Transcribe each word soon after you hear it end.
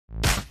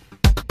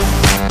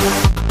తమిళ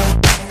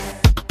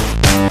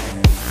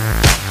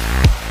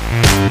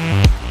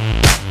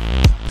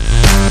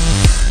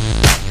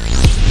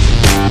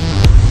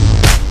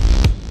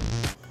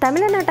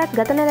నట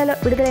గత నెలలో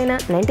విడుదలైన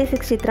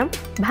 96 చిత్రం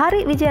భారీ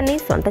విజయాన్ని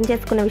సొంతం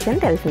చేసుకున్న విషయం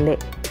తెలిసిందే.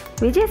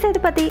 విజయ్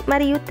సేతుపతి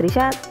మరియు త్రిష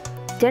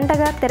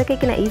జంటగా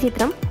తెరకెక్కిన ఈ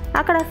చిత్రం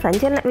అక్కడ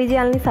సంచలన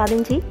విజయాల్ని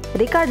సాధించి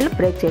రికార్డులు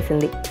బ్రేక్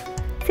చేసింది.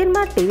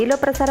 సినిమా టీవీలో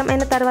ప్రసారం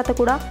అయిన తర్వాత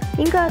కూడా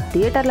ఇంకా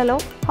థియేటర్లలో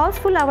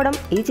హౌస్ఫుల్ అవ్వడం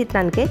ఈ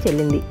చిత్రానికే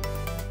చెల్లింది.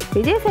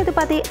 విజయ్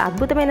సేతుపతి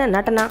అద్భుతమైన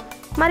నటన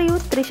మరియు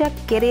త్రిష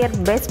కెరియర్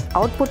బెస్ట్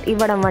అవుట్పుట్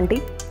ఇవ్వడం వంటి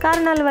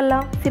కారణాల వల్ల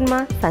సినిమా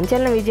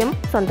సంచలన విజయం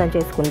సొంతం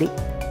చేసుకుంది.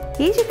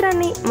 ఈ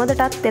చిత్రాన్ని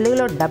మొదట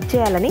తెలుగులో డబ్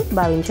చేయాలని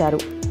భావించారు.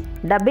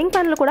 డబ్బింగ్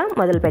పనులు కూడా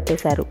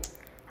మొదలుపెట్టేశారు.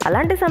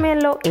 అలాంటి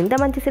సమయంలో ఇంత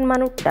మంచి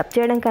సినిమాను డబ్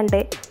చేయడం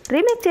కంటే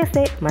రీమేక్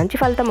చేస్తే మంచి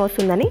ఫలితం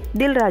వస్తుందని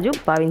దిల్ రాజు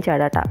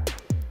భావించాడట.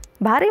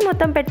 భారీ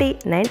మొత్తం పెట్టి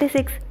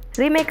 96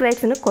 రీమేక్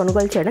రైట్స్ను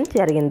కొనుగోలు చేయడం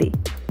జరిగింది.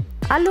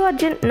 అల్లు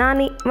అర్జున్,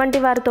 నాని వంటి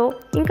వారితో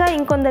ఇంకా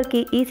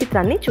ఇంకొందరికి ఈ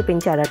చిత్రాన్ని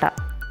చూపించాడట.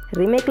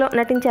 రీమేక్లో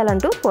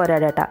నటించాలంటూ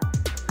కోరాడట.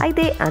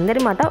 అయితే అందరి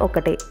మాట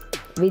ఒక్కటే,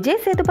 విజయ్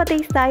సేతుపతి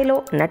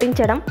స్థాయిలో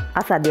నటించడం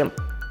అసాధ్యం.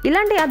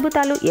 ఇలాంటి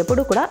అద్భుతాలు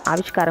ఎప్పుడూ కూడా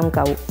ఆవిష్కారం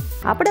కావు.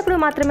 అప్పుడప్పుడు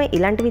మాత్రమే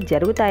ఇలాంటివి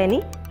జరుగుతాయని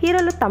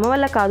హీరోలు తమ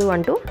వల్ల కాదు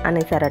అంటూ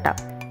అనేశారట.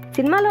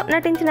 సినిమాలో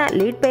నటించిన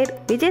లీడ్ పేర్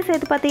విజయ్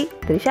సేతుపతి,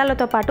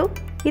 త్రిషాలతో పాటు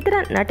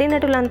ఇతర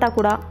నటీనటులంతా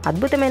కూడా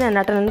అద్భుతమైన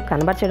నటనను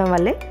కనబర్చడం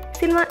వల్లే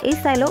సినిమా ఈ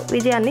స్థాయిలో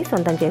విజయాన్ని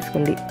సొంతం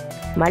చేసుకుంది.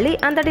 మళ్ళీ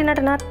అంతటి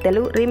నటన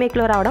తెలుగు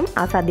రీమేక్లో రావడం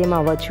అసాధ్యం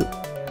అవ్వచ్చు.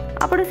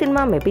 అప్పుడు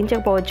సినిమా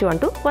మెప్పించకపోవచ్చు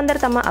అంటూ కొందరు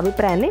తమ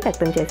అభిప్రాయాన్ని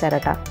వ్యక్తం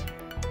చేశారట.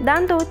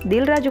 దాంతో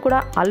దిల్ రాజు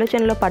కూడా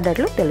ఆలోచనలో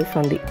పడ్డట్లు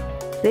తెలుస్తోంది.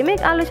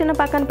 రీమేక్ ఆలోచన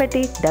పక్కన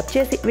పెట్టి డబ్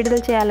చేసి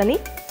విడుదల చేయాలని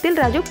దిల్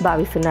రాజు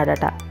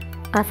భావిస్తున్నాడట.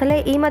 అసలే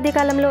ఈ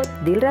మధ్యకాలంలో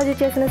దిల్ రాజు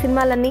చేసిన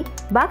సినిమాలన్నీ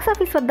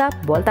బాక్సాఫీస్ వద్ద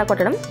బోల్తా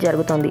కొట్టడం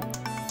జరుగుతోంది.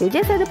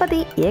 విజయ్ సేతుపతి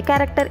ఏ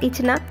క్యారెక్టర్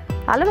ఇచ్చినా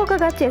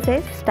అలవోకగా చేసే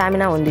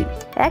స్టామినా ఉంది.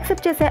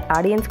 యాక్సెప్ట్ చేసే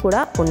ఆడియన్స్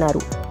కూడా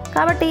ఉన్నారు.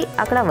 కాబట్టి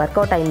అక్కడ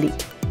వర్కౌట్ అయింది.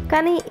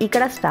 కానీ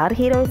ఇక్కడ స్టార్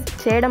హీరోస్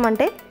చేయడం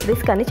అంటే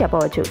రిస్క్ అని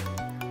చెప్పవచ్చు.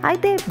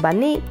 అయితే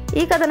బన్నీ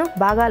ఈ కథను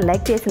బాగా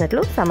లైక్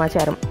చేసినట్లు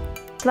సమాచారం.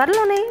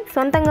 త్వరలోనే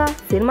సొంతంగా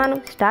సినిమాను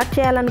స్టార్ట్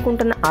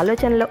చేయాలనుకుంటున్న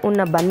ఆలోచనలో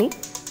ఉన్న బన్నీ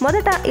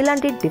మొదట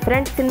ఇలాంటి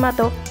డిఫరెంట్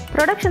సినిమాతో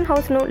ప్రొడక్షన్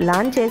హౌస్ను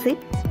లాంచ్ చేసి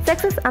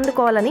సక్సెస్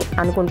అందుకోవాలని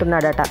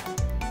అనుకుంటున్నాడట.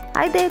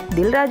 అయితే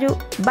దిల్ రాజు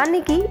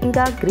బన్నీకి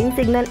ఇంకా గ్రీన్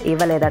సిగ్నల్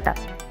ఇవ్వలేదట.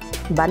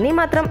 బన్నీ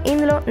మాత్రం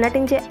ఇందులో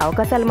నటించే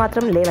అవకాశాలు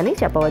మాత్రం లేవని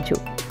చెప్పవచ్చు.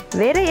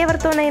 వేరే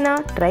ఎవరితోనైనా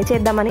ట్రై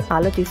చేద్దామని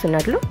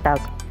ఆలోచిస్తున్నట్లు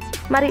టాక్.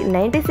 మరి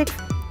 96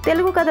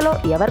 తెలుగు కథలో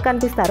ఎవరు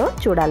కనిపిస్తారో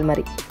చూడాలి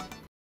మరి.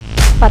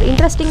 For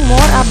interesting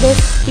more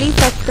updates, please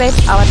subscribe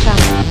our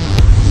channel.